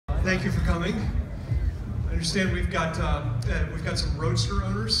thank you for coming. I understand we've got some Roadster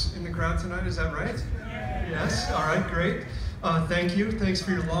owners in the crowd tonight. Is that right? Yes. All right. Great. Thank you. Thanks for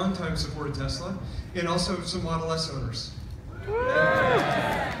your long-time support of Tesla, and also some Model S owners.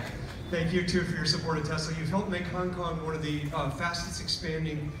 Thank you too for your support of Tesla. You've helped make Hong Kong one of the fastest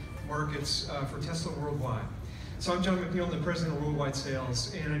expanding markets for Tesla worldwide. So I'm Jon McNeill, the president of Worldwide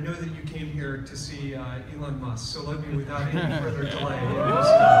Sales, and I know that you came here to see Elon Musk. So let me, without any further delay,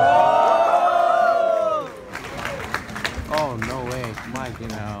 oh, no way. Mike, you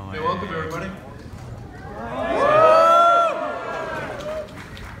know. Hey, welcome everybody.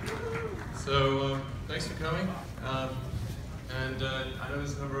 So, thanks for coming. And I know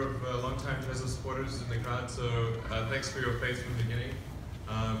there's a number of long-time Tesla supporters in the crowd, so thanks for your faith from the beginning.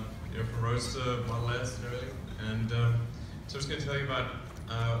 You know, from Roadster, Model S, and everything. And so I'm just going to tell you about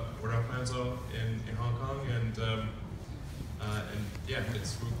what our plans are in Hong Kong, and yeah,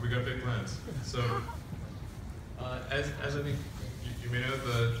 we got big plans. So, as I think you may know,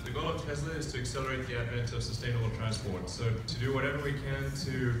 the goal of Tesla is to accelerate the advent of sustainable transport. So to do whatever we can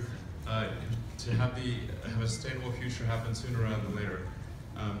to have a sustainable future happen sooner rather than later.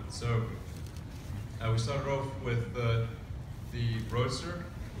 We started off with the Roadster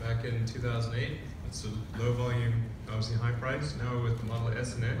back in 2008. It's a low volume, obviously high price. Now we're with the Model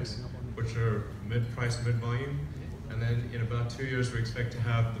S and X, which are mid-price, mid-volume. And then in about 2 years, we expect to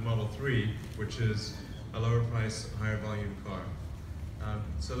have the Model 3, which is a lower price, higher volume car.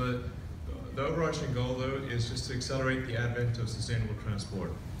 So the overarching goal, though, is just to accelerate the advent of sustainable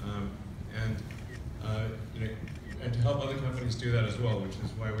transport. You know, and to help other companies do that as well, which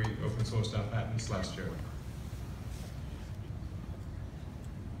is why we open sourced our patents last year.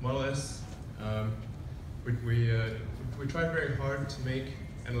 Model S, we tried very hard to make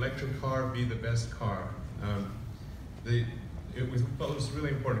an electric car be the best car. We thought it was really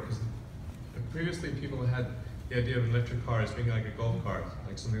important because previously people had the idea of an electric car as being like a golf cart,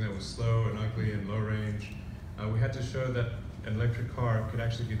 like something that was slow and ugly and low range. We had to show that an electric car could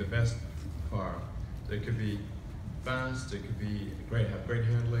actually be the best car. It could be fast, it could be great, have great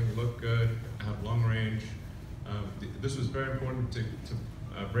handling, look good, have long range. This was very important to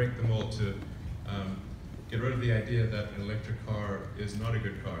break the mold, to get rid of the idea that an electric car is not a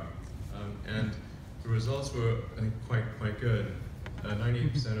good car. And the results were, I think, quite good.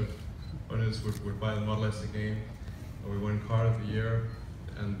 98% of owners would buy the Model S again. We won Car of the Year,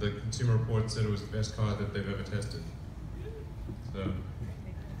 and the Consumer Report said it was the best car that they've ever tested. So,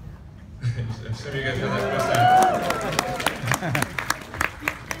 some of you guys have that firsthand.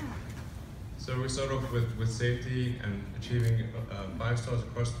 So we start off with safety and achieving 5 stars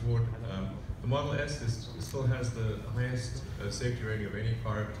across the board. The Model S still has the highest safety rating of any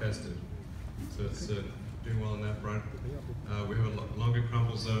car I've tested. So it's doing well on that front. We have a longer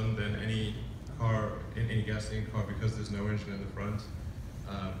crumple zone than any car, any gasoline car, because there's no engine in the front.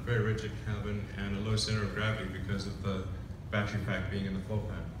 Very rigid cabin and a low center of gravity because of the battery pack being in the floor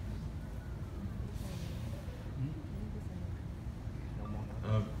pan.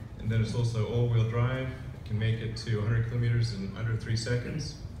 And then it's also all-wheel drive. It can make it to 100 kilometers in under 3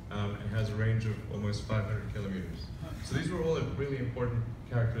 seconds. It has a range of almost 500 kilometers. So these were all really important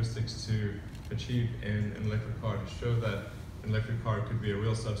characteristics to achieve in an electric car, to show that an electric car could be a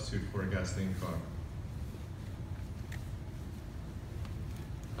real substitute for a gasoline car.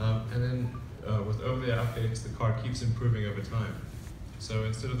 And then with over-the-air updates, the car keeps improving over time. So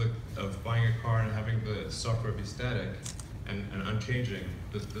instead of buying a car and having the software be static and unchanging,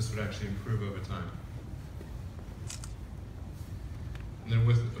 this would actually improve over time. And then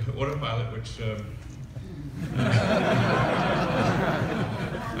with Autopilot, which I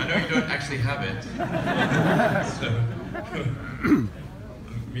know you don't actually have it. So I'm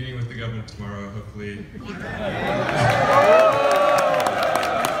meeting with the government tomorrow, hopefully.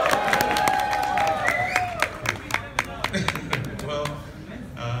 Well,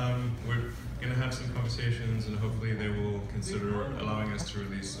 we're going to have some conversations, and hopefully they will consider allowing us to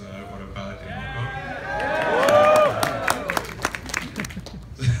release Autopilot in Hong Kong.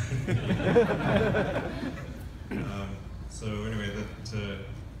 So anyway,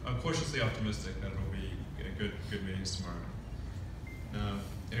 I'm cautiously optimistic that it'll be good meetings tomorrow.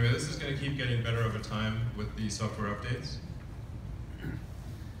 Anyway, this is going to keep getting better over time with the software updates.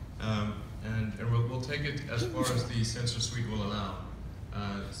 And we'll take it as far as the sensor suite will allow.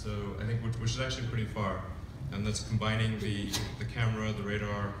 So I think which is actually pretty far. And that's combining the camera, the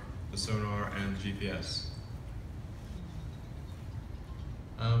radar, the sonar, and GPS.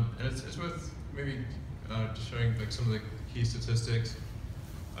 And it's worth maybe just showing like some of the key statistics.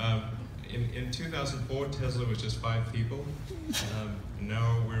 In 2004, Tesla was just 5 people.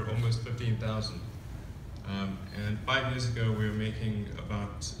 Now we're almost 15,000. And 5 years ago, we were making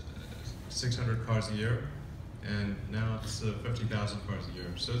about 600 cars a year, and now it's 50,000 cars a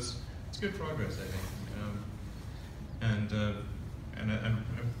year. So it's good progress, I think. And I'm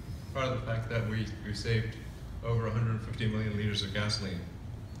proud of the fact that we saved over 150 million liters of gasoline.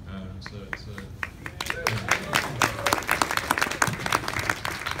 So it's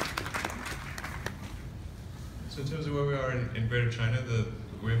So in terms of where we are in Greater China,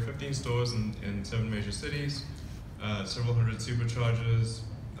 we have 15 stores in 7 major cities, several hundred superchargers,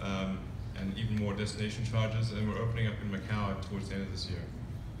 and even more destination chargers, and we're opening up in Macau towards the end of this year.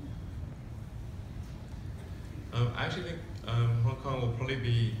 I actually think Hong Kong will probably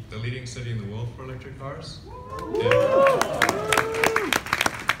be the leading city in the world for electric cars.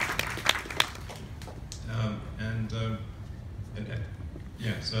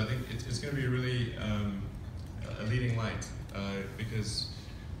 Yeah, so I think it's going to be really a leading light because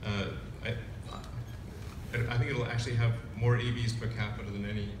I think it'll actually have more EVs per capita than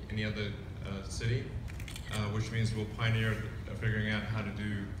any other city, which means we'll pioneer figuring out how to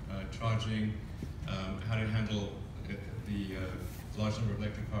do charging, how to handle the large number of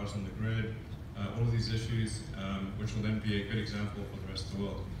electric cars on the grid, all of these issues, which will then be a good example for the rest of the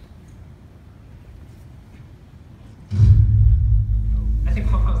world. I think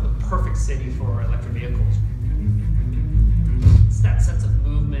Hong Kong is the perfect city for electric vehicles. It's that sense of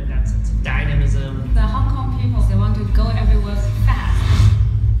movement, that sense of dynamism. The Hong Kong people, they want to go everywhere fast.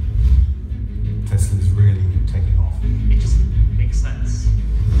 Tesla is really taking off. It just makes sense.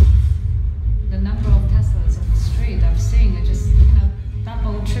 The number of Teslas on the street I've seen are just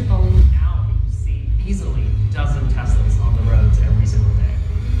double, triple. Now you see easily a dozen Teslas on the roads every single day.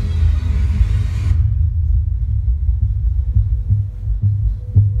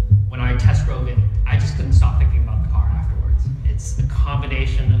 When I test drove it, I just couldn't stop thinking about the car afterwards. It's a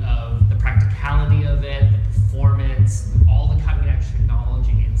combination of the practicality of it, the performance, all the cutting-edge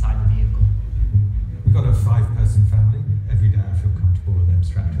technology inside the vehicle. We've got a 5-person family. Every day I feel comfortable with them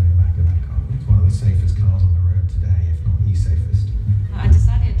strapped in the back of that car. It's one of the safest cars on the road today, if not the safest. I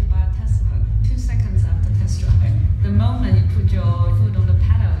decided to buy a Tesla 2 seconds after test drive. The moment you put your foot on the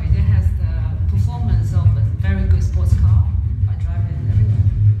pedal, it has the performance of a very good sports car. I drive it everywhere.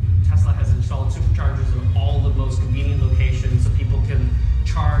 Tesla has installed superchargers in all the most convenient locations so people can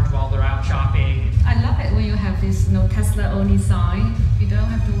charge while they're out shopping. I love it when you have this Tesla only sign. You don't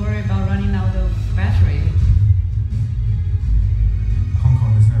have to worry about running out of battery. Hong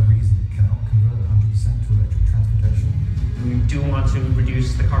Kong, there's no reason it cannot convert 100% to electric transportation. We do want to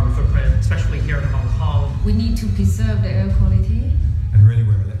reduce the carbon footprint, especially here in Hong Kong. We need to preserve the air quality. And really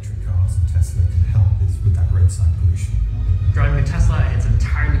where electric cars and Tesla can help is with that roadside pollution. Driving a Tesla, it's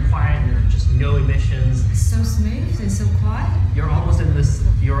entirely quiet, and there are just no emissions. It's so smooth and so quiet. You're almost in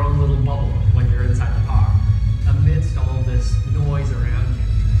your own little bubble when you're inside the car, amidst all of this noise around you.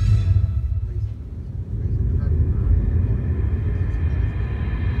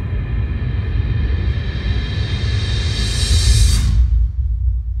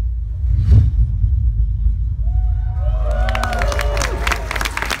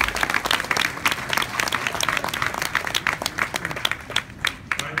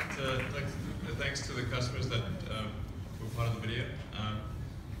 Thanks to the customers that were part of the video.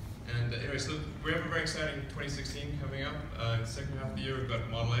 Anyway, so we have a very exciting 2016 coming up. In the second half of the year, we've got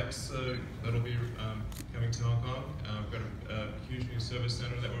Model X that'll be coming to Hong Kong. We've got a huge new service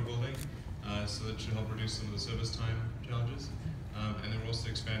center that we're building, so that should help reduce some of the service time challenges. And then we're also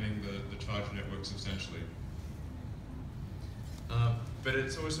expanding the charge network substantially. But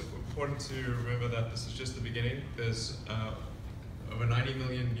it's always important to remember that this is just the beginning. There's over 90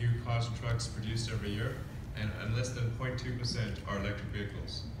 million new cars and trucks produced every year, and less than 0.2% are electric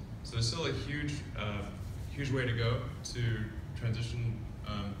vehicles. So there's still a huge, huge way to go to transition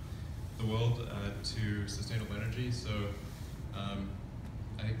the world to sustainable energy. So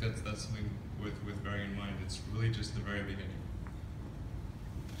I think that's something with bearing in mind. It's really just the very beginning.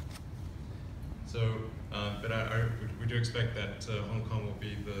 So, but we do expect that Hong Kong will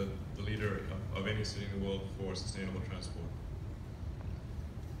be the leader of any city in the world for sustainable transport.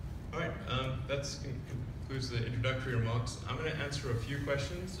 All right, that concludes the introductory remarks. I'm going to answer a few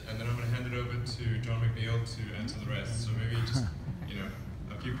questions, and then I'm going to hand it over to Jon McNeill to answer the rest. So maybe just,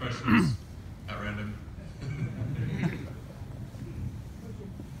 a few questions at random.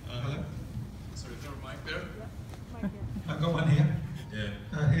 Hello? Sorry, is there a mic there? I've got one here.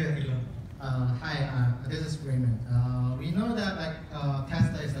 Yeah. Here, Elon. Hi, this is Raymond. We know that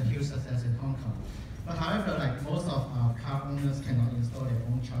Tesla is a huge success in Hong Kong, but however, most of our car owners cannot install their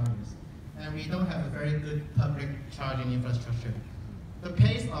own chargers, and we don't have a very good public charging infrastructure. the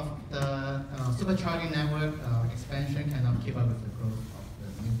pace of the supercharging network expansion cannot keep up with the growth of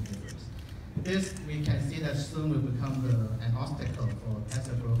the new deliveries. This, we can see that soon will become an obstacle for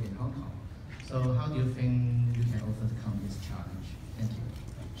Tesla growth in Hong Kong. So how do you think you can overcome this challenge? Thank you.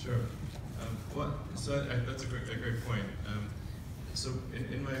 Sure. That's a great point. So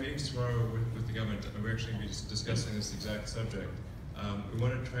in my meetings tomorrow with the government, we're actually going to be discussing this exact subject. We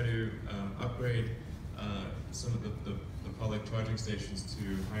want to try to upgrade some of the public charging stations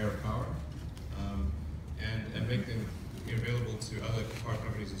to higher power and make them available to other car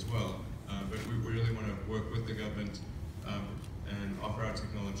companies as well. But we really want to work with the government and offer our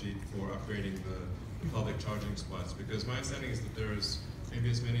technology for upgrading the public charging spots, because my understanding is that there is maybe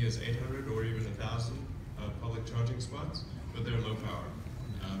as many as 800 or even 1,000 public charging spots, but they're low power.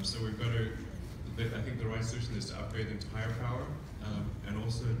 So we've got to, I think the right solution is to upgrade them to higher power and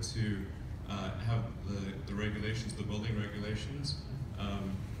also to have the regulations, the building regulations,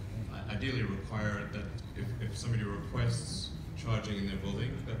 ideally require that if somebody requests charging in their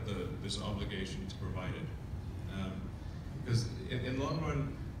building, that there's an obligation to provide it. Because in the long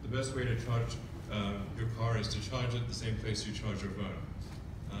run, the best way to charge your car is to charge it the same place you charge your phone.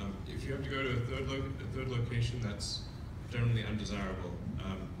 If you have to go to a third location, that's generally undesirable.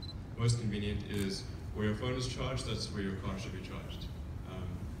 Most convenient is where your phone is charged, that's where your car should be charged.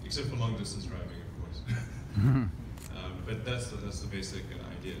 Except for long distance driving, of course. But that's the basic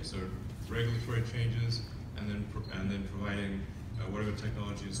idea. So regulatory changes, and then providing whatever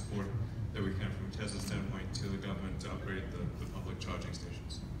technology and support that we can from a Tesla standpoint to the government to upgrade the public charging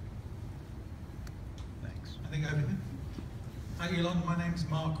stations. Thanks. I think over here. Hi Elon, my name's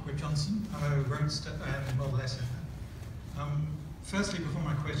Mark Johnson. I'm a Roadster and Model S owner. Firstly, before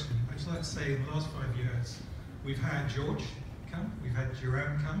my question, I'd just like to say in the last 5 years, we've had George come, we've had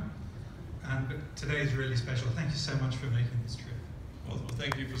Jerome come, but today is really special. Thank you so much for making this trip. Well,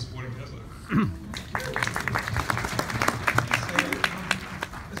 thank you for supporting Tesla.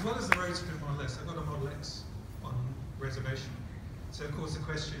 As well as the Roadster and Model S, I've got a Model X on reservation. So of course the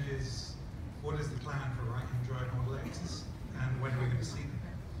question is, what is the plan for right-hand drive Model X's, and when are we going to see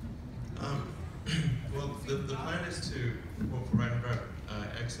them? Well, the plan is to, for right-hand drive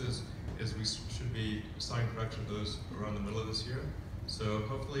X's, is we should be starting production of those around the middle of this year. So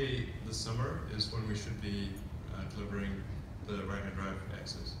hopefully this summer is when we should be delivering the right-hand drive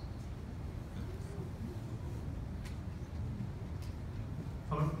X's.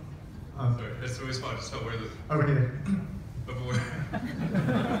 Hello? Sorry, it's always hard to tell where the... Over here.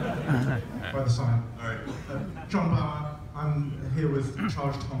 By the sign. All right. John Bauer, I'm here with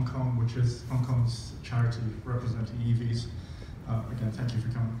Charged Hong Kong, which is Hong Kong's charity representing EVs. Again, thank you for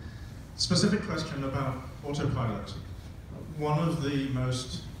coming. Specific question about Autopilot. One of the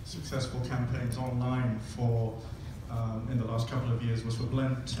most successful campaigns online for in the last couple of years was for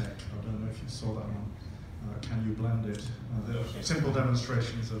Blend Tech. I don't know if you saw that one. Can you blend it? They're simple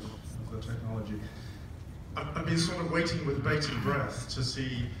demonstrations of the technology. I've been sort of waiting with bated breath to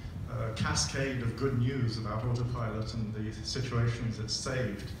see a cascade of good news about Autopilot and the situations it's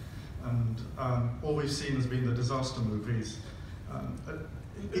saved. And all we've seen has been the disaster movies.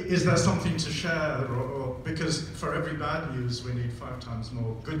 Is there something to share? Or because for every bad news, we need 5 times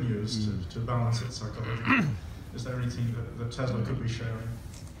more good news to balance it psychologically. Is there anything that Tesla could be sharing?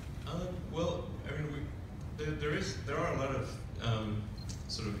 Well, I mean, there are a lot of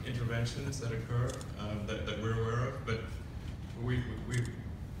sort of interventions that occur that we're aware of, but we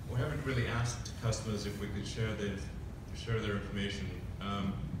haven't really asked customers if we could share their information.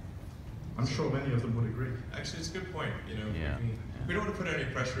 I'm sure many of them would agree. Actually, it's a good point. You know, Yeah. we don't want to put any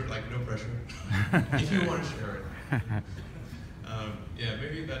pressure, like no pressure. If you want to share it, yeah,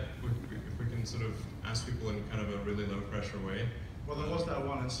 maybe that if we can sort of ask people in kind of a really low pressure way. Well, there was that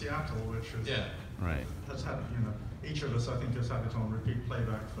one in Seattle, which is, Right. has had, each of us, I think, has had it on repeat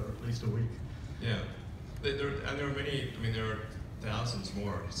playback for at least a week. Yeah, and there are many. I mean, there are thousands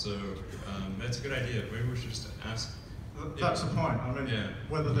more. So that's a good idea. Maybe we should just ask. That's the point. I mean,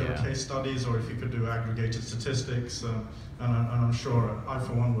 whether there were case studies or if you could do aggregated statistics, and I'm sure I,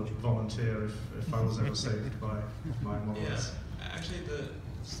 for one, would volunteer if I was ever saved by my models. Yeah, actually, the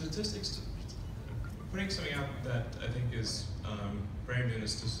statistics, putting something out that I think is framed in a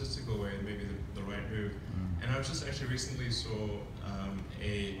statistical way, maybe the right move. And I was just actually recently saw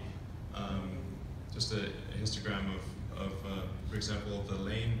just a histogram of for example, the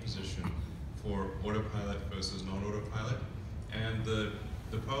lane position for autopilot versus non-autopilot, and the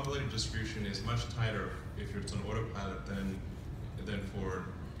probability distribution is much tighter if it's on autopilot than for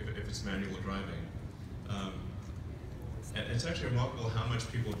if it's manual driving. And it's actually remarkable how much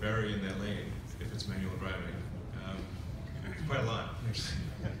people vary in their lane if it's manual driving. quite a lot, actually.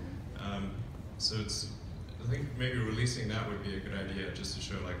 So I think maybe releasing that would be a good idea, just to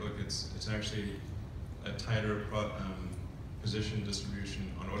show, like, look, it's actually a tighter position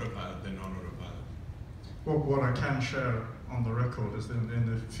distribution on Autopilot than on Autopilot. Well, what I can share on the record is that in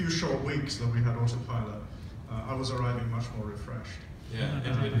the few short weeks that we had Autopilot, I was arriving much more refreshed. Yeah, it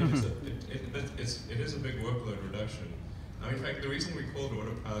is a big workload reduction. In fact, the reason we called it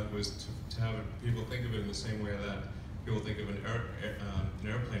Autopilot was to have people think of it in the same way that people think of an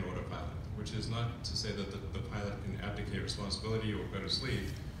airplane autopilot, which is not to say that the pilot can abdicate responsibility or go to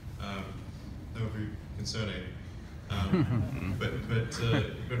sleep. That would be concerning.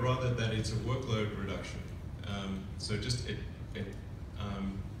 But rather that it's a workload reduction. So just it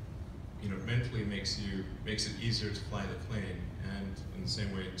mentally makes it easier to fly the plane, and in the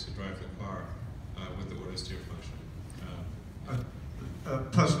same way to drive the car with the auto steer function. On a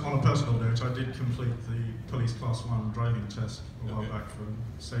personal note, I did complete the police class 1 driving test a while back for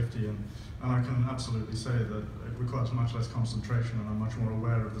safety, and I can absolutely say that it requires much less concentration, and I'm much more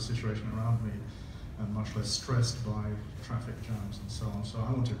aware of the situation around me, and much less stressed by traffic jams and so on. So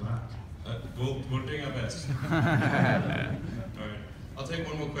I want it back. We're doing our best. All right. I'll take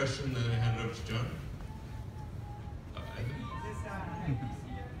one more question, then I hand it over to John.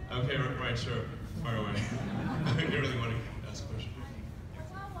 Okay, right, sure. Fire away. I think you really want to ask a question.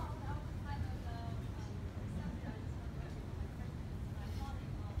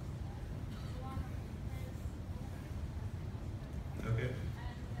 Okay.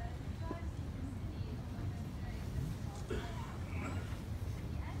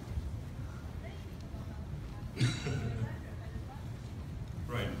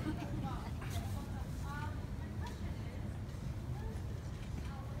 Right.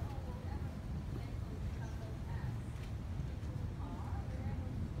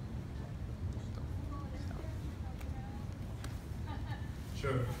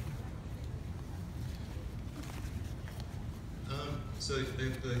 Sure.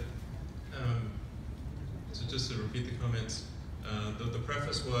 So just to repeat the comments, the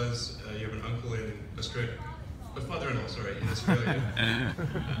preface was you have an uncle in Australia, a father-in-law, sorry, in Australia,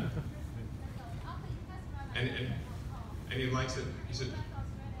 and he likes it. He said,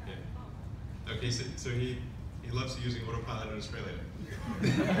 yeah. Okay, so he loves using Autopilot in Australia.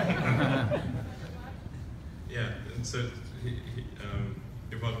 Yeah, and so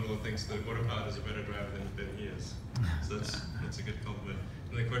your father-in-law thinks that Autopilot is a better driver than he is. So that's a good compliment.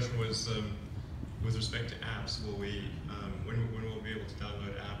 And the question was, with respect to apps, will we, when will we be able to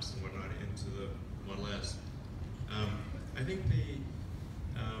download apps and whatnot into the Model S? I think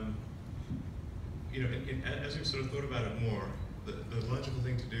as we've sort of thought about it more, the logical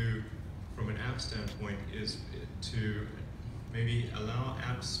thing to do from an app standpoint is to maybe allow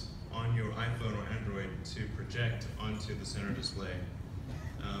apps on your iPhone or Android to project onto the center display,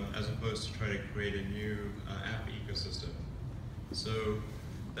 as opposed to try to create a new app ecosystem. So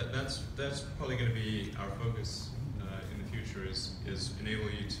that's probably going to be our focus in the future, is enable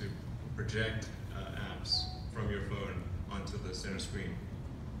you to project apps from your phone onto the center screen.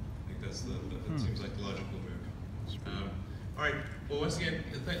 I think that seems like the logical move. All right. Well, once again,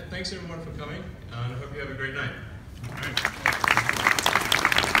 thanks everyone for coming, and I hope you have a great night. All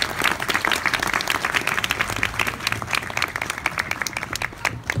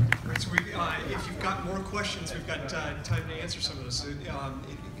right. If you've got more questions, we've got time to answer some of those. So,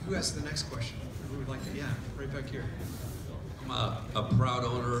 who has the next question? Who would like to? Yeah, right back here. I'm a proud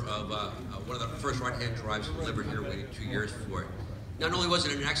owner of one of the first right-hand drives delivered here, waited 2 years for it. Not only was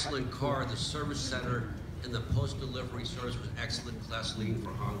it an excellent car, the service center and the post-delivery service was excellent, class leading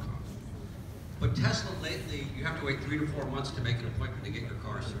for Hong Kong. But Tesla lately, you have to wait 3 to 4 months to make an appointment to get your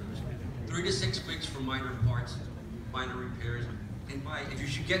car serviced. 3 to 6 weeks for minor parts, minor repairs. And if you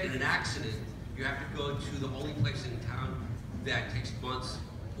should get in an accident, you have to go to the only place in town that takes months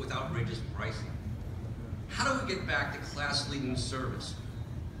with outrageous pricing. How do we get back to class-leading service?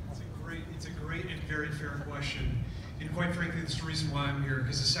 It's a great and very fair question. And quite frankly, that's the reason why I'm here,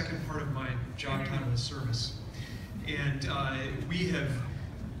 because the second part of my job title is service. And we have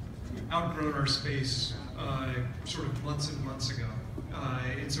outgrown our space sort of months and months ago.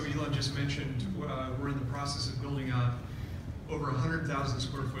 And so Elon just mentioned we're in the process of building up over 100,000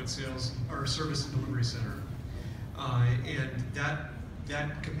 square foot service and delivery center. And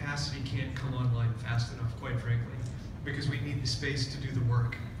that capacity can't come online fast enough, quite frankly, because we need the space to do the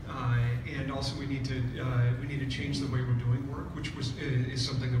work. And also we need to change the way we're doing work, which is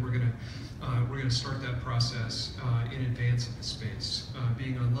something that we're gonna start that process in advance of the space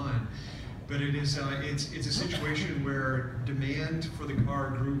being online. But it's a situation where demand for the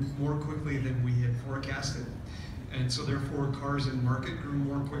car grew more quickly than we had forecasted. And so therefore cars in market grew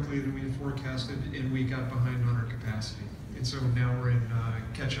more quickly than we had forecasted, and we got behind on our capacity. And so now we're in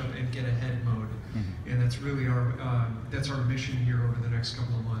catch up and get ahead mode. And that's really that's our mission here over the next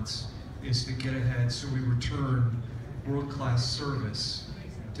couple of months, is to get ahead so we return world-class service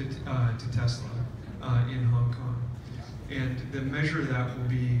to Tesla in Hong Kong. And the measure of that will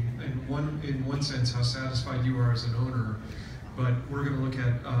be, in one sense, how satisfied you are as an owner, but we're going to look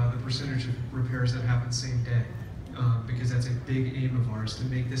at the percentage of repairs that happen same day, because that's a big aim of ours, to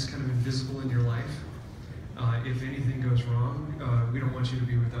make this kind of invisible in your life. If anything goes wrong, we don't want you to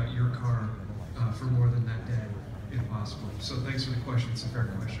be without your car for more than that day, if possible. So thanks for the question. It's a fair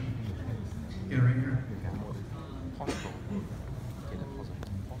question. Yeah, right here.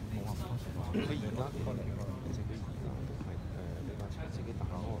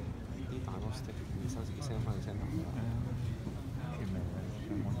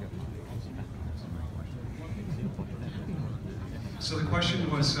 So the question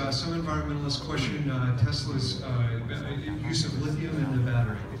was, some environmentalists question Tesla's use of lithium in the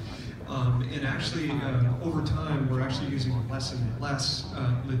battery. And actually, over time, we're actually using less and less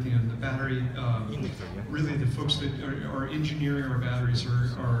lithium. The battery, really the folks that are engineering our batteries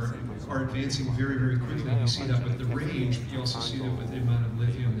are advancing very, very quickly. You see that with the range, but you also see that with the amount of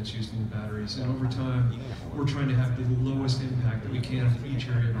lithium that's used in the batteries. And over time, we're trying to have the lowest impact that we can in each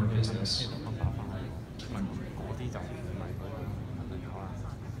area of our business.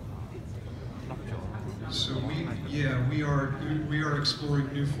 So we are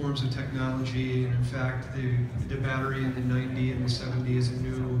exploring new forms of technology, and in fact, the battery in the 90 and the 70 is a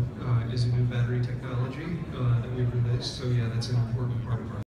new battery technology that we've released. So yeah, that's an important part of our